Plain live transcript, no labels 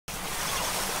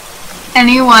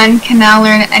Anyone can now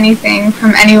learn anything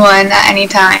from anyone at any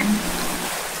time.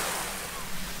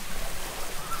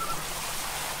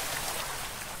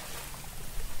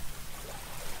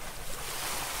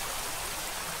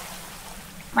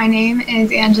 My name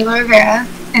is Angela Rivera,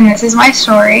 and this is my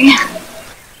story.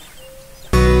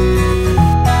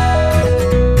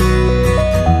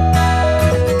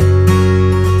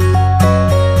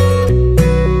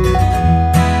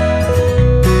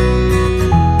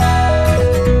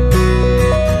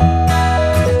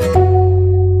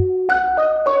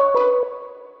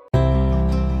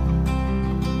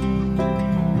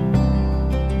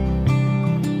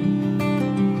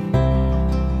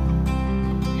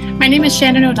 My name is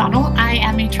Shannon O'Donnell. I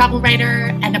am a travel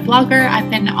writer and a blogger. I've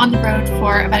been on the road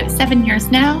for about 7 years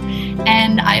now,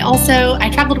 and I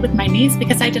traveled with my niece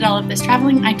because I did all of this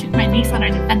traveling. I took my niece on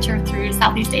an adventure through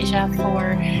Southeast Asia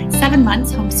for 7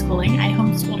 months homeschooling. I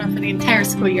homeschooled her for the entire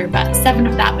school year, but 7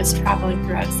 of that was traveling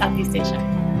throughout Southeast Asia.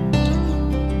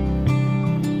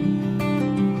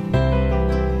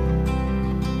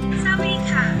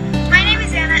 My name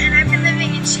is Anna, and I've been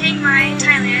living in Chiang Mai,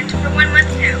 Thailand for 1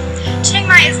 month now. Chiang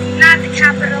Mai is not the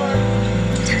capital of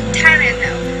Thailand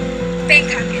though.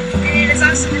 Bangkok is, and it is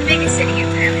also the biggest city in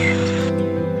Thailand.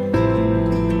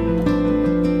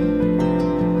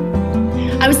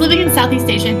 I was living in Southeast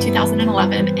Asia in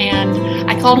 2011, and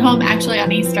I called home actually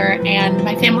on Easter, and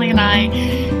my family and I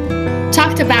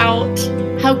talked about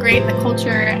how great the culture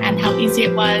and how easy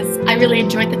it was. I really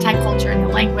enjoyed the Thai culture and the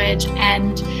language,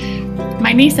 and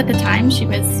my niece at the time, she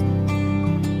was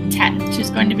 10. She was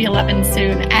going to be 11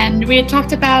 soon, and we had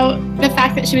talked about the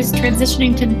fact that she was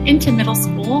transitioning into middle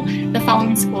school the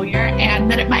following school year,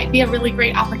 and that it might be a really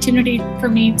great opportunity for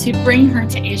me to bring her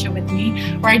to Asia with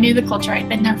me, where I knew the culture. I'd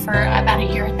been there for about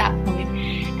a year at that point,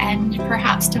 and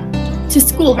perhaps to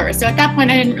school her. So at that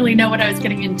point I didn't really know what I was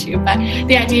getting into, but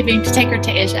the idea being to take her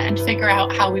to Asia and figure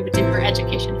out how we would do her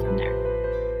education from there.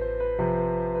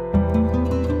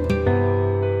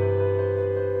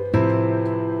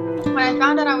 When I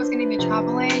found out I was going to be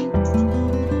traveling,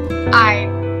 I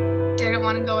didn't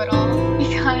want to go at all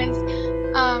because,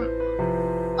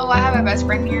 I have a best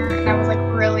friend here, and I was like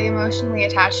really emotionally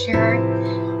attached to her,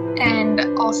 and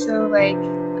also like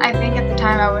I think at the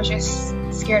time I was just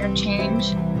scared of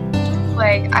change.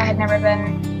 Like I had never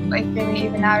been like really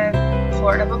even out of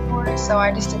Florida before, so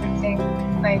I just didn't think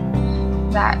like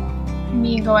that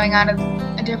me going out of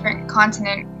a different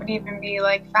continent would even be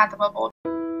like fathomable.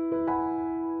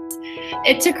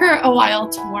 It took her a while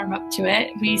to warm up to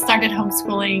it. We started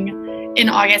homeschooling in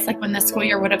August, like when the school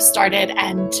year would have started,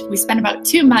 and we spent about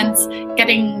 2 months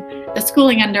getting the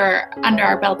schooling under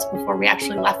our belts before we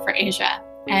actually left for Asia.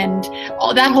 And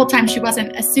that whole time she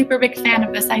wasn't a super big fan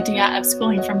of this idea of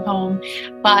schooling from home.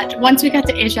 But once we got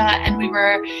to Asia and we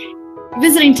were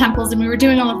visiting temples and we were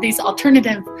doing all of these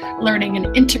alternative learning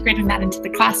and integrating that into the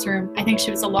classroom, I think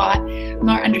she was a lot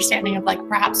more understanding of like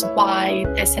perhaps why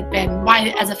as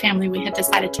a family we had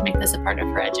decided to make this a part of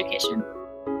her education.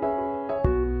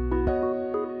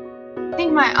 I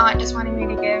think my aunt just wanted to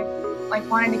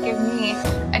give me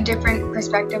a different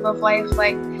perspective of life,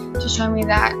 like to show me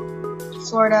that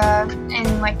Florida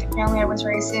and like the family I was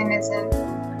raised in isn't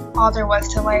all there was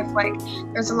to life. Like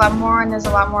there's a lot more, and there's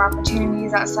a lot more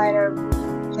opportunities outside of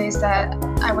the place that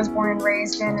I was born and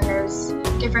raised in, and there's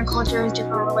different cultures,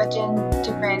 different religion,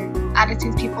 different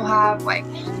attitudes people have. Like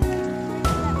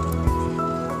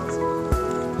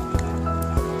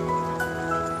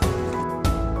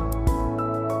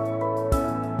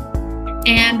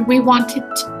and we wanted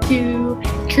to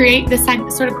create this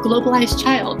sort of globalized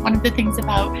child. One of the things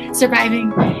about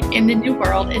surviving in the new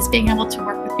world is being able to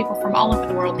work with people from all over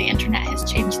the world. The internet has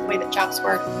changed the way that jobs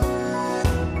work.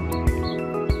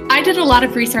 I did a lot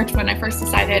of research when I first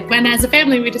decided. When as a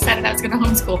family we decided I was going to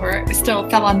homeschool her, it still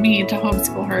fell on me to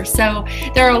homeschool her. So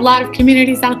there are a lot of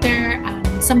communities out there,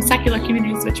 some secular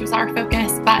communities, which was our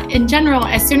focus. But in general,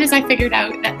 as soon as I figured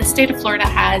out that the state of Florida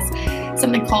has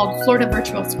something called Florida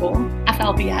Virtual School,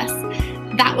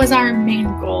 FLVS, that was our main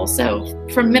goal. So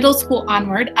from middle school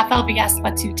onward, FLVS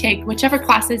lets you take whichever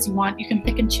classes you want. You can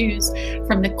pick and choose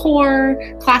from the core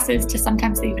classes to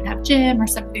sometimes they even have gym or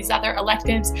some of these other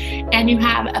electives. And you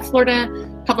have a Florida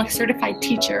public certified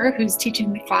teacher who's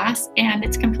teaching the class, and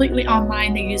it's completely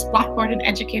online. They use Blackboard and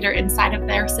Educator inside of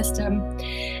their system.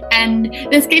 And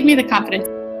this gave me the confidence.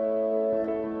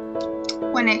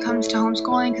 When it comes to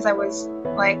homeschooling, because I was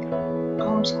like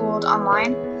homeschooled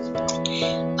online,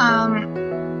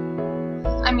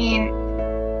 I mean,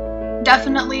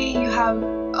 definitely you have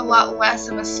a lot less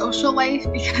of a social life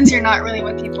because you're not really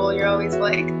with people, you're always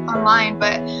like online.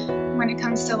 But when it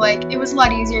comes to like, it was a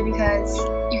lot easier because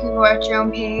you could go at your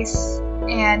own pace,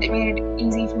 and it made it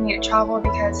easy for me to travel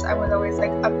because I was always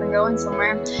like up and going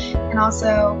somewhere. And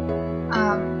also,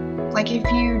 like if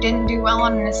you didn't do well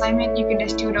on an assignment, you could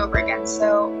just do it over again.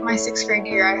 So my 6th grade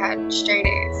year, I had straight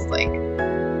A's. Like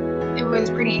it was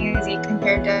pretty easy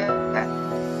compared to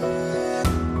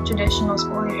traditional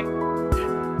schooling.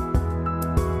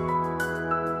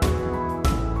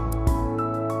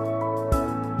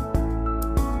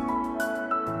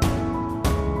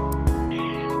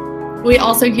 We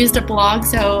also used a blog,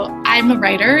 so I'm a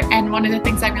writer, and one of the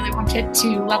things I really wanted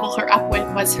to level her up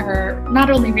with was her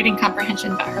not only reading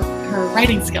comprehension, but her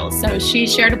writing skills. So she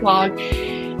shared a blog,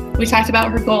 we talked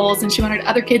about her goals, and she wanted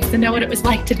other kids to know what it was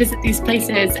like to visit these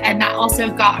places, and that also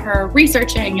got her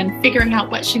researching and figuring out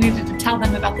what she needed to tell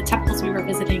them about the temples we were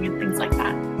visiting and things like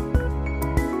that.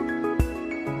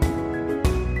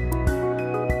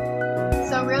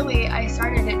 So really, I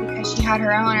started it because she had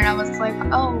her own, and I was like,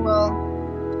 oh, well,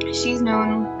 she's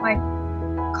known, like,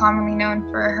 commonly known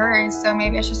for hers, so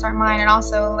maybe I should start mine. And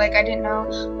also, like, I didn't know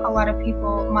a lot of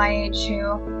people my age who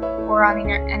were on the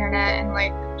internet and,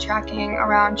 like, tracking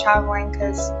around traveling,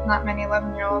 because not many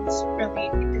 11-year-olds really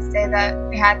get to say that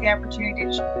they had the opportunity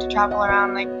to travel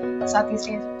around, like, Southeast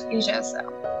Asia. So,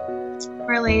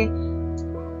 really,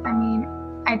 I mean,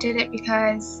 I did it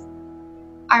because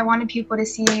I wanted people to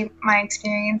see my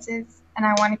experiences, and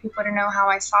I wanted people to know how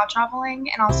I saw traveling,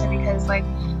 and also because, like,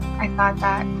 I thought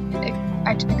that if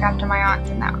I took after my aunt,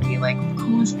 then that would be, like, the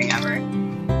coolest thing ever.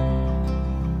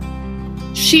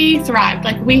 She thrived.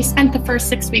 Like, we spent the first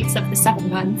 6 weeks of the 7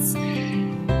 months,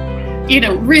 you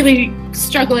know, really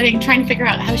struggling, trying to figure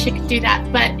out how she could do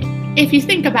that. But if you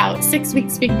think about 6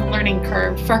 weeks being the learning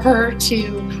curve, for her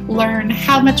to learn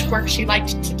how much work she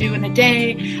liked to do in a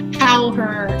day, how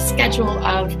her schedule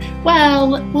of,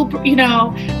 well, you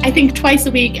know, I think twice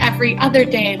a week, every other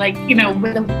day, like, you know,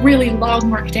 with a really long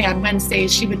work day on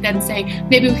Wednesdays, she would then say,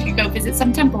 maybe we could go visit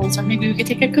some temples, or maybe we could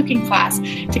take a cooking class,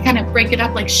 to kind of break it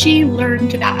up. Like, she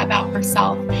learned that about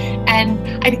herself. And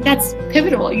I think that's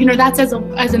pivotal. You know, that's as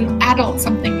an adult,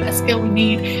 a skill we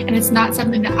need. And it's not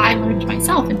something that I learned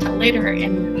myself until later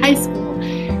in high school,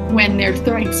 when they're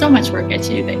throwing so much work at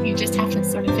you that you just have to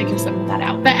sort of figure some of that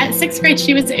out. But at 6th grade,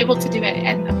 she was able to do it,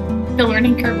 and the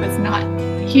learning curve was not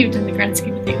huge in the grand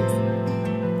scheme of things.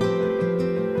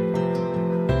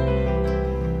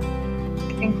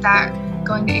 I think that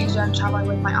going to Asia and traveling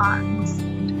with my aunt was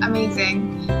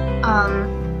amazing.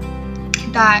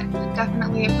 That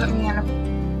definitely put me in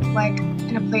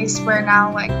a place where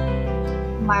now, like,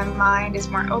 my mind is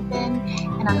more open,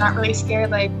 and I'm not really scared.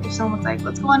 Like, if someone was like,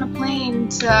 let's go on a plane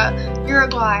to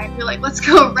Uruguay, I'd be like, let's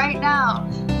go right now.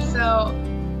 So,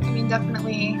 I mean,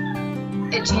 definitely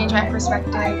it changed my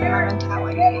perspective and my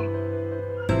mentality.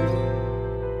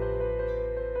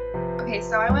 Okay,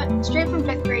 so I went straight from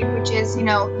 5th grade, which is, you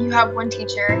know, you have one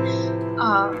teacher,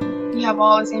 you have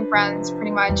all the same friends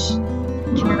pretty much,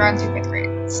 kindergarten through 5th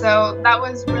grade. So that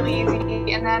was really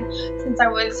easy. And then since I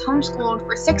was homeschooled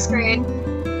for 6th grade,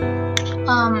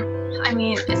 I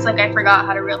mean, it's like I forgot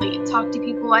how to really talk to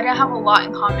people. I didn't have a lot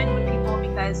in common with people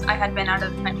because I had been out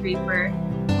of the country for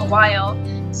a while.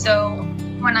 So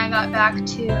when I got back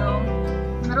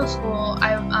to middle school,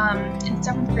 in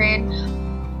 7th grade,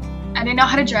 I didn't know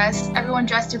how to dress. Everyone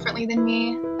dressed differently than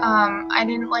me. I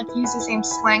didn't, like, use the same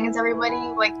slang as everybody.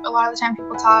 Like, a lot of the time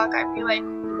people talk, I'd be like,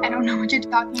 I don't know what you're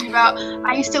talking about.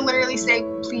 I used to literally say,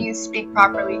 please speak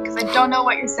properly, because I don't know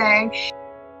what you're saying.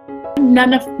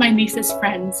 None of my niece's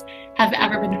friends have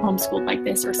ever been homeschooled like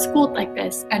this or schooled like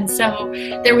this. And so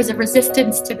there was a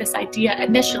resistance to this idea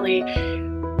initially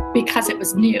because it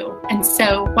was new. And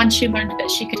so once she learned that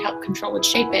she could help control and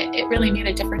shape it, it really made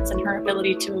a difference in her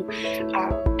ability to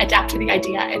adapt to the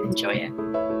idea and enjoy it.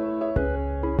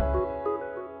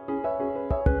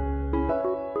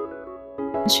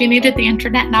 She needed the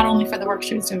internet not only for the work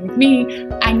she was doing with me,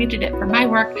 I needed it for my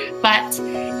work, but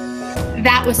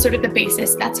that was sort of the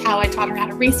basis. That's how I taught her how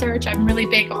to research. I'm really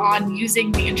big on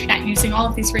using the internet, using all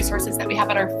of these resources that we have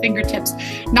at our fingertips,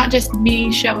 not just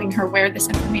me showing her where this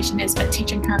information is, but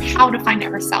teaching her how to find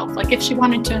it herself. Like, if she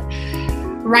wanted to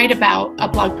write about a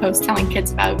blog post telling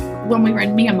kids about when we were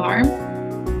in Myanmar,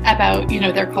 about, you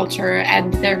know, their culture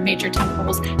and their major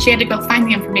temples, she had to go find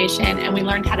the information, and we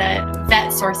learned how to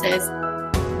vet sources.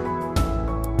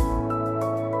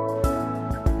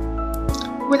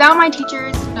 Without my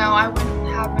teachers, no, I wouldn't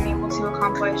have been able to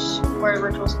accomplish for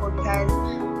virtual school because,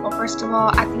 well, first of all,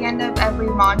 at the end of every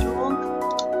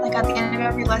module, like at the end of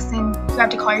every lesson, you have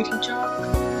to call your teacher.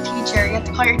 You have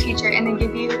to call your teacher, and they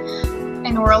give you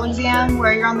an oral exam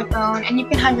where you're on the phone, and you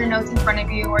can have your notes in front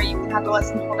of you, or you can have the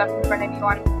lesson pulled up in front of you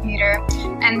on a computer,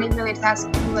 and they really test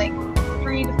you like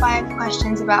 3 to 5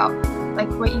 questions about like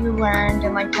what you learned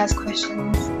and like test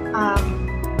questions.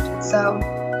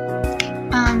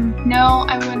 No,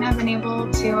 I wouldn't have been able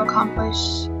to accomplish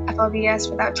FLVS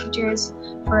without teachers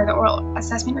for the oral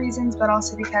assessment reasons, but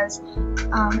also because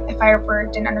if I ever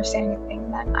didn't understand anything,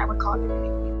 then I would call it anyway.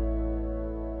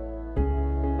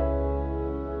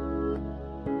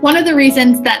 One of the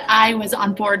reasons that I was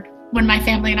on board when my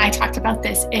family and I talked about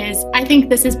this is I think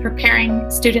this is preparing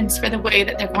students for the way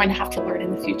that they're going to have to learn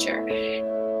in the future.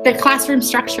 The classroom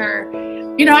structure,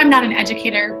 you know, I'm not an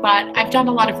educator, but I've done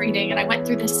a lot of reading and I went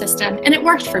through this system and it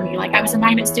worked for me. Like, I was a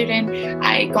magnet student,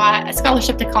 I got a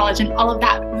scholarship to college, and all of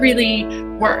that really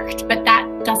worked, but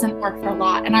that doesn't work for a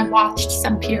lot. And I watched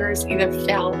some peers either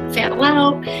fail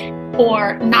out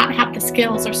or not have the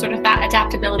skills or sort of that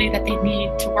adaptability that they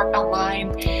need to work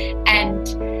online. And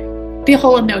the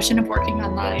whole notion of working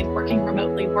online, working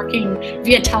remotely, working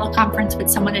via teleconference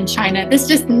with someone in China,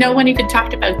 no one even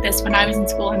talked about this when I was in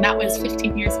school, and that was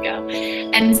 15 years ago.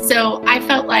 And so I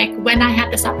felt like when I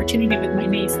had this opportunity with my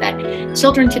niece that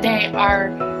children today are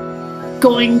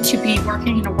going to be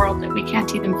working in a world that we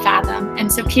can't even fathom.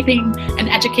 And so keeping an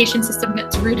education system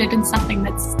that's rooted in something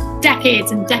that's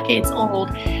decades and decades old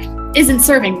isn't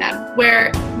serving them,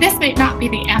 where this may not be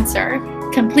the answer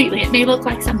completely. It may look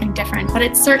like something different, but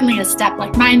it's certainly a step.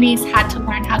 Like, my niece had to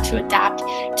learn how to adapt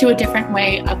to a different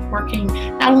way of working,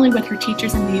 not only with her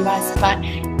teachers in the US, but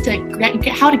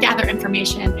how to gather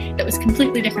information that was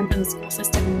completely different than the school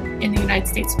system in the United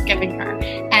States was giving her.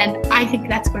 And I think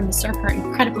that's going to serve her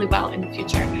incredibly well in the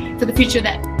future, for the future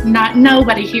that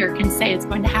nobody here can say is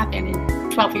going to happen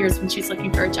in 12 years when she's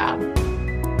looking for a job.